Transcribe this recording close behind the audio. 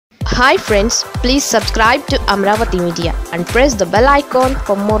Hi friends, please subscribe to Amaravathi Media and press the bell icon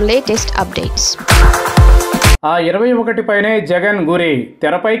for more latest updates. ఆ 21 పైనే జగన్ గురి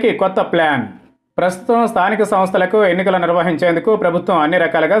తెరపైకి కొత్త plan. ప్రస్తుతం స్థానిక సంస్థలకు ఎన్నికలు నిర్వహించేందుకు ప్రభుత్వం అన్ని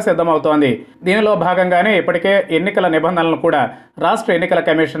రకాలుగా సిద్ధమవుతోంది. దీనిలో భాగంగానే ఇప్పటికే ఎన్నికల నిబంధనలను కూడా రాష్ట్ర ఎన్నికల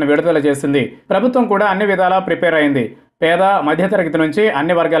కమిషన్ విడుదల చేసింది. ప్రభుత్వం కూడా అన్ని విధాలా ప్రిపేర్ అయింది. పేద మధ్యతరగతి నుంచి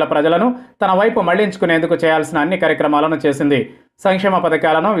అన్ని వర్గాల ప్రజలను తన వైపు మళ్లించుకునేందుకు చేయాల్సిన అన్ని కార్యక్రమాలను చేసింది. సంక్షేమ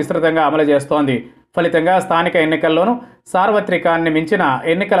పథకాలను విస్తృతంగా అమలు చేస్తోంది. ఫలితంగా స్థానిక ఎన్నికల్లోనూ సార్వత్రికాన్ని మించిన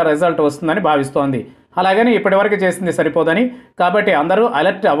ఎన్నికల రిజల్ట్ వస్తుందని భావిస్తోంది. అలాగని ఇప్పటివరకు చేసింది సరిపోదని, కాబట్టి అందరూ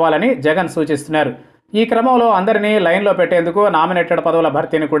అలర్ట్ అవ్వాలని జగన్ సూచిస్తున్నారు. ఈ క్రమంలో అందరినీ లైన్లో పెట్టేందుకు నామినేటెడ్ పదవుల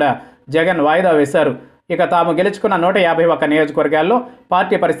భర్తీని కూడా జగన్ వాయిదా వేశారు. ఇక తాము గెలుచుకున్న 151 నియోజకవర్గాల్లో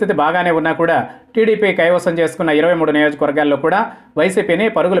పార్టీ పరిస్థితి బాగానే ఉన్నా కూడా టీడీపీ కైవసం చేసుకున్న 23 నియోజకవర్గాల్లో కూడా వైసీపీని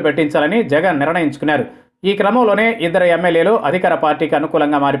పరుగులు పెట్టించాలని జగన్ నిర్ణయించుకున్నారు. ఈ క్రమంలోనే ఇద్దరు ఎమ్మెల్యేలు అధికార పార్టీకి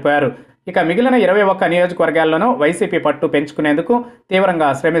అనుకూలంగా మారిపోయారు. ఇక మిగిలిన 21 నియోజకవర్గాల్లోనూ వైసీపీ పట్టు పెంచుకునేందుకు తీవ్రంగా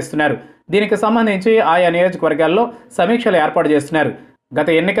శ్రమిస్తున్నారు. దీనికి సంబంధించి ఆయా నియోజకవర్గాల్లో సమీక్షలు ఏర్పాటు చేస్తున్నారు. గత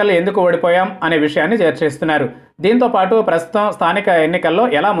ఎన్నికల్లో ఎందుకు ఓడిపోయాం అనే విషయాన్ని చర్చిస్తున్నారు. దీంతో పాటు ప్రస్తుతం స్థానిక ఎన్నికల్లో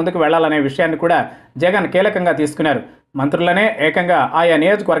ఎలా ముందుకు వెళ్లాలనే విషయాన్ని కూడా జగన్ కీలకంగా తీసుకున్నారు. మంత్రులనే ఏకంగా ఆయా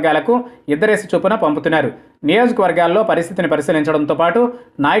నియోజకవర్గాలకు ఇద్దరేసి చొప్పున పంపుతున్నారు. నియోజకవర్గాల్లో పరిస్థితిని పరిశీలించడంతో పాటు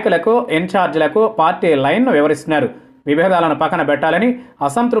నాయకులకు, ఇన్ఛార్జీలకు పార్టీ లైన్ను వివరిస్తున్నారు. విభేదాలను పక్కన పెట్టాలని,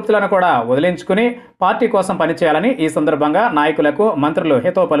 అసంతృప్తులను కూడా వదిలించుకుని పార్టీ కోసం పనిచేయాలని ఈ సందర్భంగా నాయకులకు మంత్రులు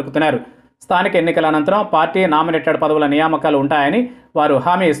హితవు పలుకుతున్నారు. స్థానిక ఎన్నికల అనంతరం పార్టీ నామినేటెడ్ పదవుల నియామకాలు ఉంటాయని వారు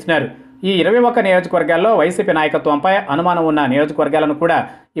హామీ ఇస్తున్నారు. ఈ 21 నియోజకవర్గాల్లో వైసీపీ నాయకత్వంపై అనుమానం ఉన్న నియోజకవర్గాలను కూడా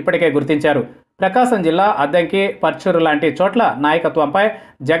ఇప్పటికే గుర్తించారు. ప్రకాశం జిల్లా అద్దంకి, పర్చూరు లాంటి చోట్ల నాయకత్వంపై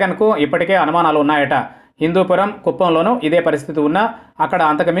జగన్కు ఇప్పటికే అనుమానాలు ఉన్నాయట. హిందూపురం, కుప్పంలోనూ ఇదే పరిస్థితి ఉన్నా అక్కడ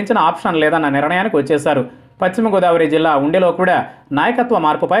అంతకు మించిన ఆప్షన్ లేదన్న నిర్ణయానికి వచ్చేశారు. పశ్చిమ గోదావరి జిల్లా ఉండిలో కూడా నాయకత్వ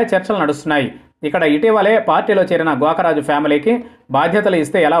మార్పుపై చర్చలు నడుస్తున్నాయి. ఇక్కడ ఇటీవలే పార్టీలో చేరిన గోకరాజు ఫ్యామిలీకి బాధ్యతలు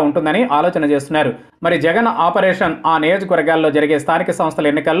ఇస్తే ఎలా ఉంటుందని ఆలోచన చేస్తున్నారు. మరి జగన్ ఆపరేషన్ ఆ నియోజకవర్గాల్లో జరిగే స్థానిక సంస్థల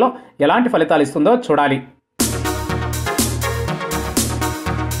ఎన్నికల్లో ఎలాంటి ఫలితాలు ఇస్తుందో చూడాలి.